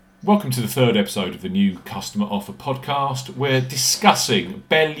Welcome to the third episode of the New Customer Offer podcast. We're discussing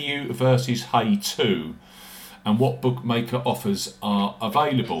Bellew versus Hay 2 and what bookmaker offers are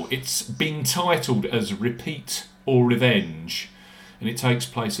available. It's been titled as Repeat or Revenge, and it takes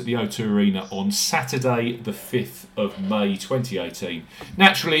place at the O2 Arena on Saturday the 5th of May 2018.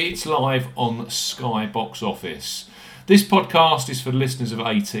 Naturally, it's live on Sky Box Office. This podcast is for listeners of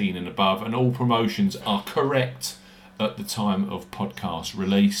 18 and above, and all promotions are correct at the time of podcast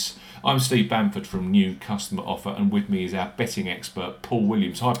release. I'm Steve Bamford from New Customer Offer, and with me is our betting expert Paul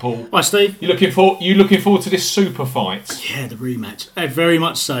Williams. Hi Paul. Hi Steve. You looking forward to this super fight? Yeah, the rematch. Very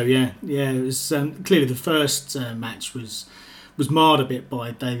much so. Yeah. It was clearly the first match was marred a bit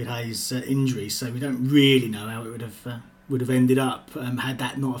by David Hay's injury, so we don't really know how it would have ended up had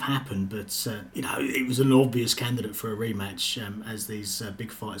that not have happened. But it was an obvious candidate for a rematch, as these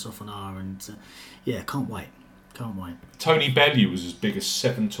big fights often are, and can't wait. Tony Bellew was as big as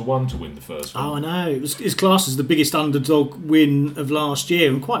 7-1 to win the first one. Oh, I know. It's classed as the biggest underdog win of last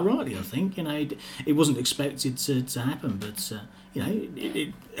year, and quite rightly, I think. It wasn't expected to happen, but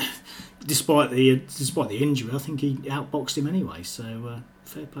despite the injury, I think he outboxed him anyway. So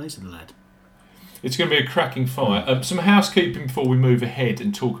fair play to the lad. It's going to be a cracking fight. Some housekeeping before we move ahead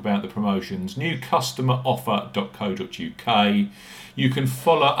and talk about the promotions. newcustomeroffer.co.uk. You can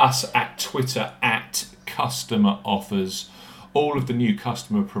follow us at Twitter at Customer Offers. All of the new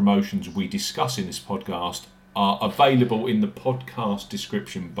customer promotions we discuss in this podcast are available in the podcast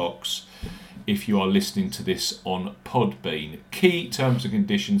description box if you are listening to this on Podbean. Key terms and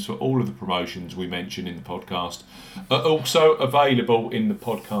conditions for all of the promotions we mention in the podcast are also available in the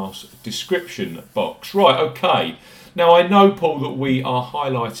podcast description box. Right, okay. Now, I know, Paul, that we are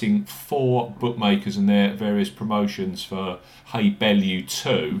highlighting 4 bookmakers and their various promotions for Hay Bellew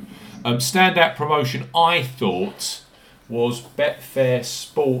 2. Standout promotion, I thought, was Betfair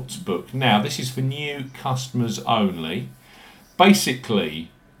Sportsbook. Now, this is for new customers only.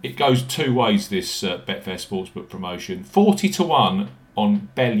 Basically, it goes 2 ways, this Betfair Sportsbook promotion. 40-1 on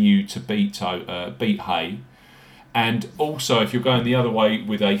Bellew to beat Hay. And also, if you're going the other way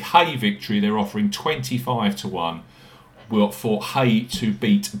with a Hay victory, they're offering 25-1 for Hay to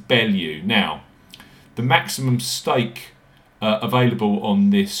beat Bellew. Now, the maximum stake available on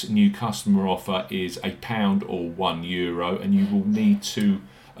this new customer offer is £1 or €1, and you will need to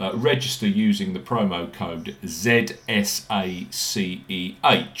register using the promo code ZSACEH.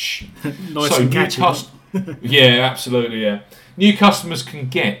 Nice and catchy. Yeah, absolutely. Yeah, new customers can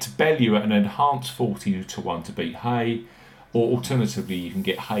get Bellew at an enhanced 40-1 to beat Hay, or alternatively, you can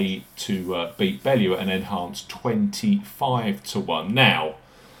get Hay to beat Bellew at an enhanced 25-1. Now,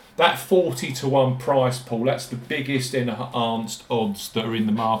 that 40-1 price, Paul, that's the biggest enhanced odds that are in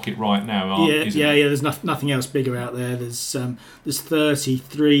the market right now, isn't it? There's nothing else bigger out there. There's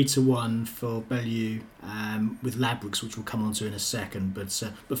 33-1 for Bellew with Ladbrokes, which we'll come on to in a second, but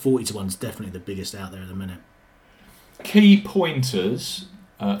 40-1 is definitely the biggest out there at the minute. Key pointers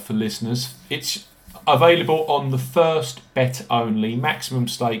for listeners. It's available on the first bet only. Maximum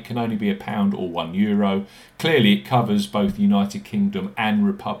stake can only be £1 or €1. Clearly, it covers both United Kingdom and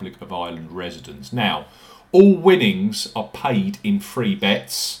Republic of Ireland residents. Now, all winnings are paid in free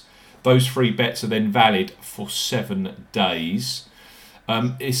bets. Those free bets are then valid for 7 days.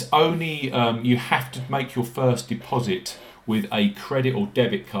 It's only you have to make your first deposit with a credit or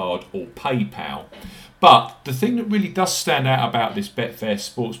debit card or PayPal. But the thing that really does stand out about this Betfair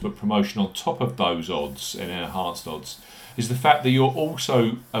Sportsbook promotion, on top of those odds and enhanced odds, is the fact that you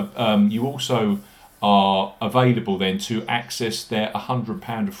also are available then to access their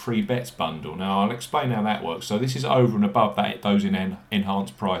 £100 of free bets bundle. Now, I'll explain how that works. So this is over and above those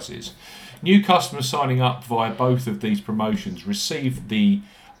enhanced prices. New customers signing up via both of these promotions receive the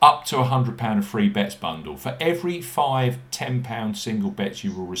up to £100 of free bets bundle. For every 5 £10 single bets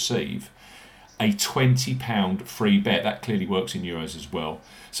you will receive, a £20 free bet. That clearly works in euros as well.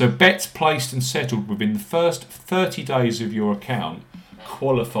 So bets placed and settled within the first 30 days of your account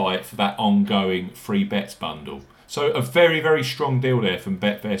qualify for that ongoing free bets bundle. So a very, very strong deal there from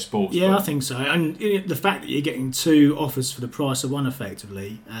Betfair Sportsbook. Yeah, I think so. And the fact that you're getting 2 offers for the price of one,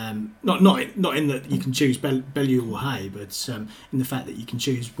 effectively, not in that you can choose Bellew or Hay, but in the fact that you can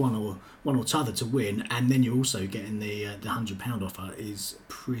choose one or t'other to win, and then you're also getting the £100 offer, is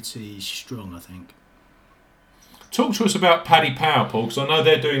pretty strong, I think. Talk to us about Paddy Power, Paul, because I know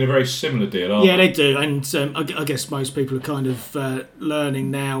they're doing a very similar deal, aren't they? Yeah, they do, and I guess most people are kind of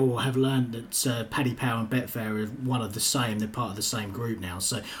learning now, or have learned, that Paddy Power and Betfair are one of the same. They're part of the same group now,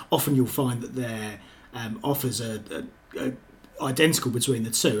 so often you'll find that their offers are identical between the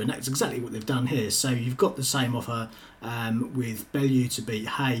two, and that's exactly what they've done here. So you've got the same offer with Bellew to beat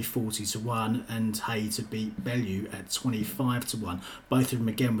Hay 40 to 1 and Hay to beat Bellew at 25 to 1. Both of them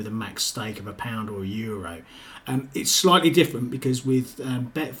again with a max stake of £1 or €1. It's slightly different because with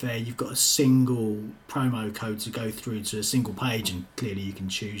Betfair you've got a single promo code to go through to a single page, and clearly you can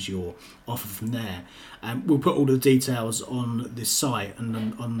choose your offer from there. We'll put all the details on this site and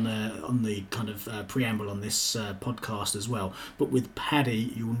on the kind of preamble on this podcast as well. But with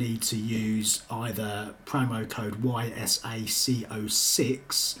Paddy, you'll need to use either promo code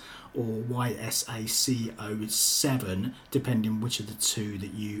YSAC06 or YSAC07, depending which of the two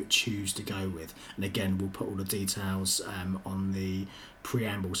that you choose to go with. And again, we'll put all the details on the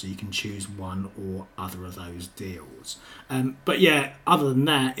preamble so you can choose one or other of those deals. But yeah, other than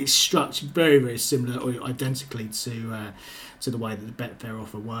that, it's structured very, very similar or identically to the way that the Betfair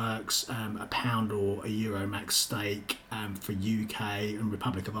offer works. £1 or €1 max stake for UK and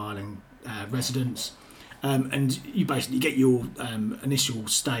Republic of Ireland residents. And you basically get your initial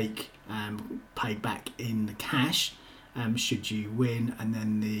stake paid back in cash should you win, and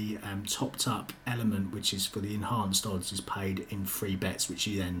then the topped up element, which is for the enhanced odds, is paid in free bets, which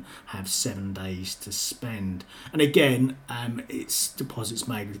you then have 7 days to spend. And again, it's deposits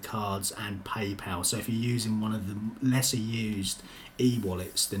made with cards and PayPal. So if you're using one of the lesser used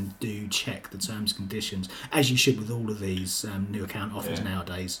e-wallets, then do check the terms and conditions, as you should with all of these new account offers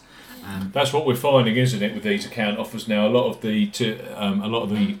nowadays. That's what we're finding, isn't it, with these account offers now? A lot of the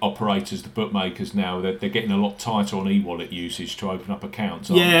operators, the bookmakers now, they're getting a lot tighter on e-wallet usage to open up accounts.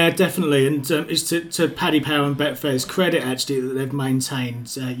 Yeah, definitely, and it's to Paddy Power and Betfair's credit actually that they've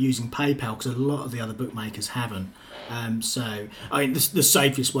maintained using PayPal, because a lot of the other bookmakers haven't. So I mean, the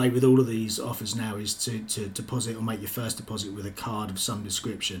safest way with all of these offers now is to deposit or make your first deposit with a card of some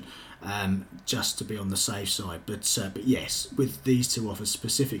description, just to be on the safe side. But yes, with these two offers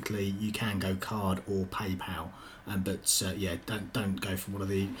specifically, you can go card or PayPal. But don't go for one of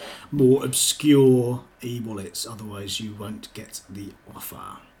the more obscure e-wallets, otherwise you won't get the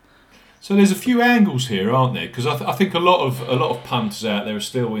offer. So there's a few angles here, aren't there? Because I think a lot of punters out there are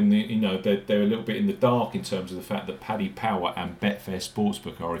still in the they're a little bit in the dark in terms of the fact that Paddy Power and Betfair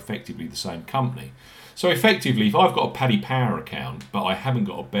Sportsbook are effectively the same company. So effectively, if I've got a Paddy Power account but I haven't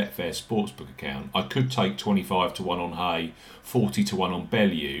got a Betfair Sportsbook account, I could take 25 to 1 on Hay, 40 to 1 on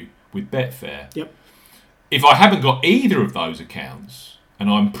Bellew with Betfair. Yep. If I haven't got either of those accounts, and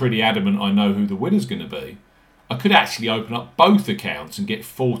I'm pretty adamant I know who the winner's going to be, I could actually open up both accounts and get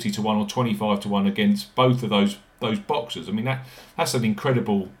 40 to 1 or 25 to 1 against both of those boxers. I mean, that's an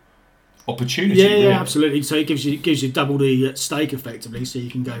incredible opportunity. Yeah, really. yeah, absolutely. So it gives you double the stake effectively. So you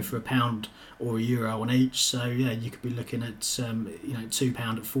can go for £1 or €1 on each. So yeah, you could be looking at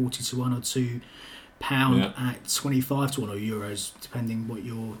 £2 at 40 to 1 or £2 at 25 to 1 or euros, depending what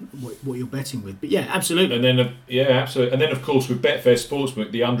you're betting with. But yeah, absolutely. And then absolutely. And then of course with Betfair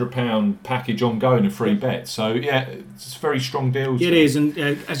Sportsbook, the £100 package ongoing of free bets. So yeah, it's very strong deals. It is, and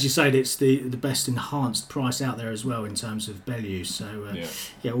as you said, it's the best enhanced price out there as well in terms of Bellew. So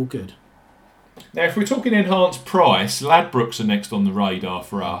all good. Now, if we're talking enhanced price, Ladbrokes are next on the radar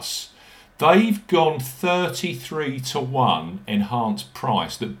for us. They've gone 33 to 1 enhanced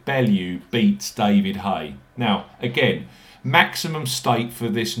price that Bellew beats David Hay. Now, again, maximum stake for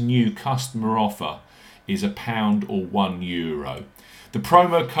this new customer offer is £1 or €1. The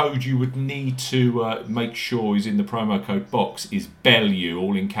promo code you would need to make sure is in the promo code box is Bellew,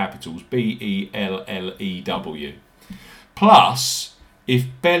 all in capitals, BELLEW. Plus, if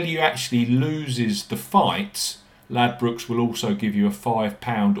Bellew actually loses the fight, Ladbrokes will also give you a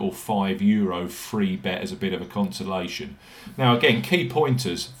 £5 or €5 free bet as a bit of a consolation. Now again, key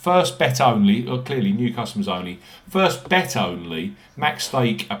pointers. First bet only, or clearly new customers only. First bet only, max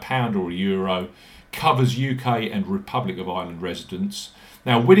stake £1 or €1, covers UK and Republic of Ireland residents.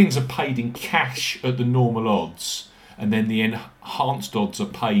 Now winnings are paid in cash at the normal odds, and then the enhanced odds are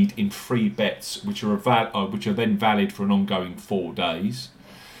paid in free bets, which are then valid for an ongoing 4 days.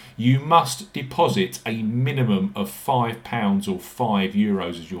 You must deposit a minimum of £5 or €5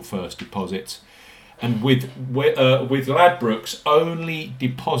 as your first deposit. And with Ladbrokes, only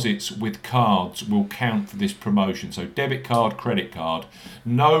deposits with cards will count for this promotion. So debit card, credit card,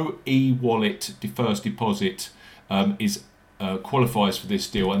 no e-wallet first deposit qualifies for this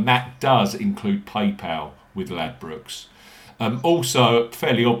deal, and that does include PayPal with Ladbrokes. Also,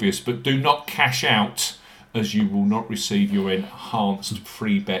 fairly obvious, but do not cash out, as you will not receive your enhanced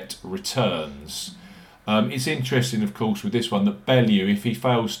free bet returns. It's interesting, of course, with this one that Bellew, if he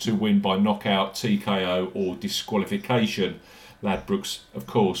fails to win by knockout, TKO or disqualification, Ladbrokes, of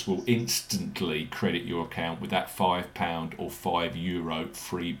course, will instantly credit your account with that £5 or €5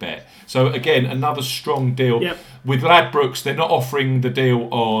 free bet. So again, another strong deal. Yep. With Ladbrokes, they're not offering the deal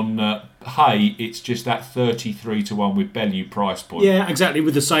on Hay. It's just that 33-1 with Bellew price point. Yeah, exactly.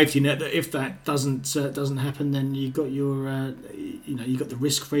 With the safety net, that if that doesn't happen, then you got your you got the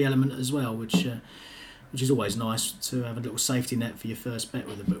risk-free element as well, which is always nice to have a little safety net for your first bet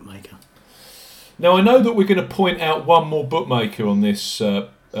with a bookmaker. Now, I know that we're going to point out one more bookmaker on this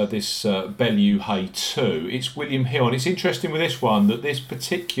Bellew Hay 2. It's William Hill, and it's interesting with this one that this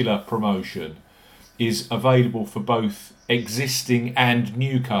particular promotion is available for both existing and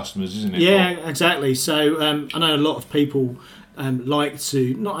new customers, isn't it? Yeah, exactly. So I know a lot of people like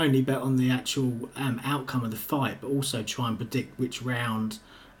to not only bet on the actual outcome of the fight, but also try and predict which round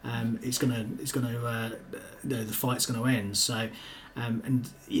the fight's going to end. So. And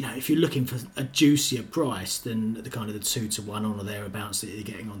if you're looking for a juicier price than the kind of the 2-1 or thereabouts that you're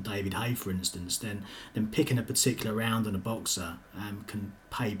getting on David Hay, for instance, then picking a particular round on a boxer can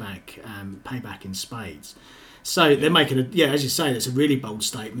pay back in spades. So they're making as you say, it's a really bold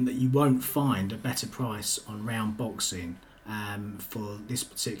statement that you won't find a better price on round boxing for this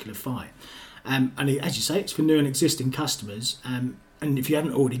particular fight. And as you say, it's for new and existing customers. And if you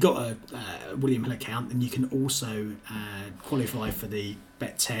haven't already got a William Hill account, then you can also qualify for the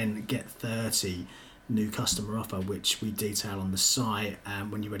Bet 10, Get 30 new customer offer, which we detail on the site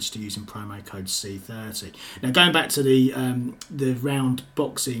when you register using promo code C30. Now, going back to the round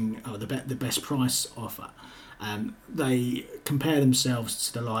boxing or the best price offer, they compare themselves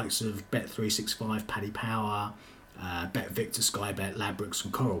to the likes of Bet365, Paddy Power, Bet Victor, Sky Bet, Ladbrokes,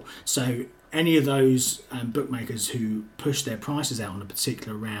 and Coral. So any of those bookmakers who push their prices out on a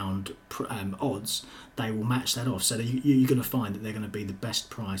particular round odds, they will match that off. So you're going to find that they're going to be the best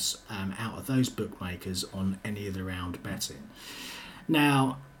price out of those bookmakers on any of the round betting.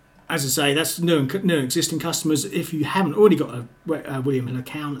 Now, as I say, that's new and existing customers. If you haven't already got a William Hill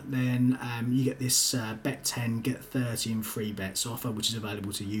account, then you get this Bet 10, Get 30 in free bets offer, which is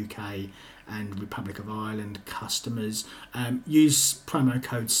available to UK and Republic of Ireland customers. Use promo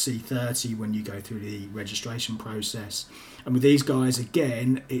code C30 when you go through the registration process. And with these guys,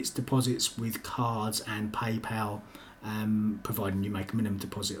 again, it's deposits with cards and PayPal, providing you make a minimum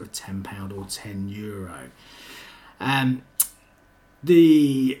deposit of £10 or €10.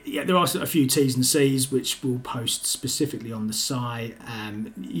 There are a few T's and C's which we'll post specifically on the site.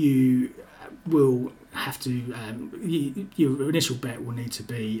 You will have to your initial bet will need to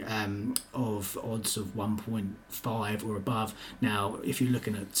be of odds of 1.5 or above. Now, if you're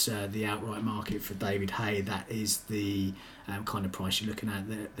looking at the outright market for David Hay, that is the kind of price you're looking at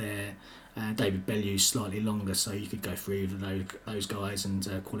there. David Bellew's slightly longer, so you could go for either of those guys and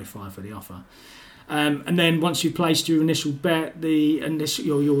qualify for the offer. And then once you've placed your initial bet,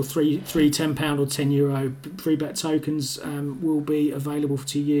 your three £10 or €10 free bet tokens will be available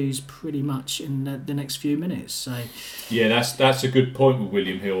to use pretty much in the next few minutes. So yeah, that's a good point with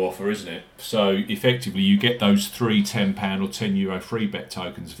William Hill offer, isn't it? So effectively, you get those three £10 or €10 free bet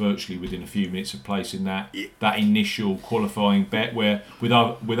tokens virtually within a few minutes of placing that initial qualifying bet. Where with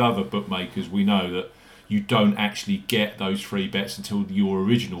other bookmakers, we know that you don't actually get those free bets until your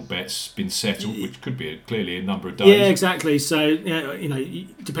original bet's been settled, which could be clearly a number of days. Yeah, exactly. So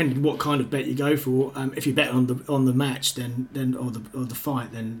depending on what kind of bet you go for, if you bet on the match, then or the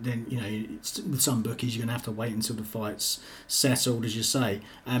fight, then with some bookies you're going to have to wait until the fight's settled, as you say.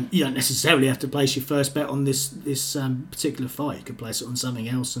 You don't necessarily have to place your first bet on this particular fight. You could place it on something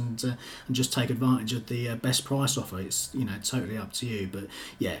else and just take advantage of the best price offer. It's totally up to you, but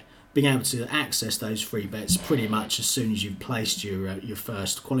yeah. Being able to access those free bets pretty much as soon as you've placed your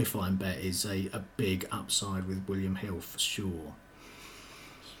first qualifying bet is a big upside with William Hill for sure.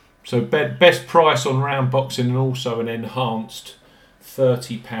 So best price on round boxing and also an enhanced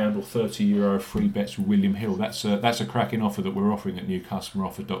 £30 or €30 free bets with William Hill. That's a cracking offer that we're offering at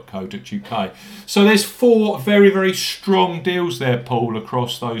newcustomeroffer.co.uk. So there's 4 very, very strong deals there, Paul,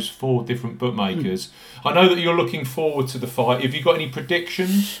 across those 4 different bookmakers. I know that you're looking forward to the fight. Have you got any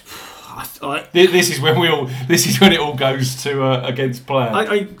predictions? This is when it all goes to against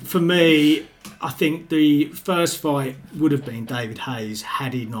plan. For me, I think the first fight would have been David Hay's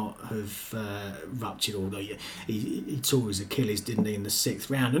had he not have ruptured, although he tore his Achilles, didn't he, in the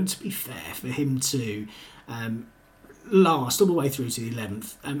 6th round. And to be fair, for him to last all the way through to the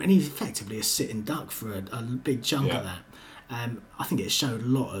 11th, and he's effectively a sitting duck for a big chunk of that. I think it showed a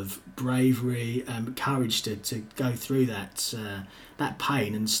lot of bravery, courage to go through that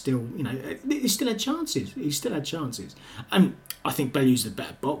pain, and still, he still had chances. I think Bellew's the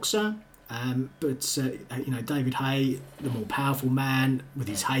better boxer. But David Haye, the more powerful man with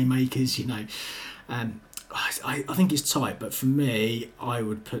his haymakers, I think it's tight, but for me, I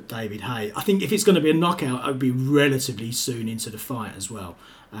would put David Haye. I think if it's going to be a knockout, it would be relatively soon into the fight as well.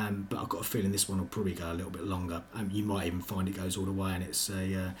 But I've got a feeling this one will probably go a little bit longer. You might even find it goes all the way and it's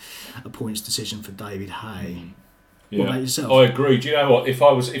a points decision for David Haye. Yeah. What about yourself? I agree. Do you know what? If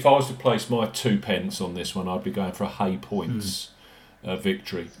I was to place my 2 pence on this one, I'd be going for a Haye points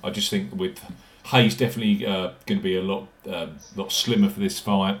victory. I just think with Haye's definitely going to be a lot slimmer for this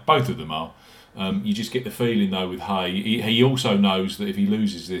fight. Both of them are. You just get the feeling though with Haye, he also knows that if he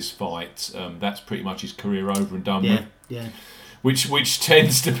loses this fight, that's pretty much his career over and done with. Yeah. Which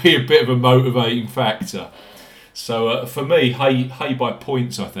tends to be a bit of a motivating factor. So for me, Haye by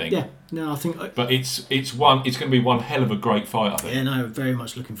points, I think. Yeah. No, I think. But it's going to be one hell of a great fight, I think. Yeah, no, very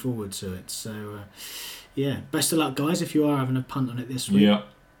much looking forward to it. So best of luck, guys, if you are having a punt on it this week. Yeah,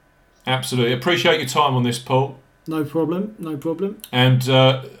 absolutely. Appreciate your time on this, Paul. No problem. And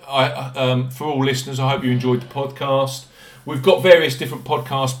for all listeners, I hope you enjoyed the podcast. We've got various different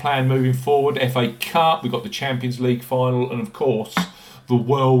podcasts planned moving forward. FA Cup, we've got the Champions League final, and of course, the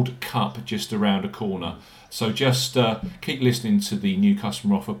World Cup just around the corner. So just keep listening to the New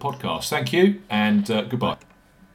Customer Offer podcast. Thank you, and goodbye.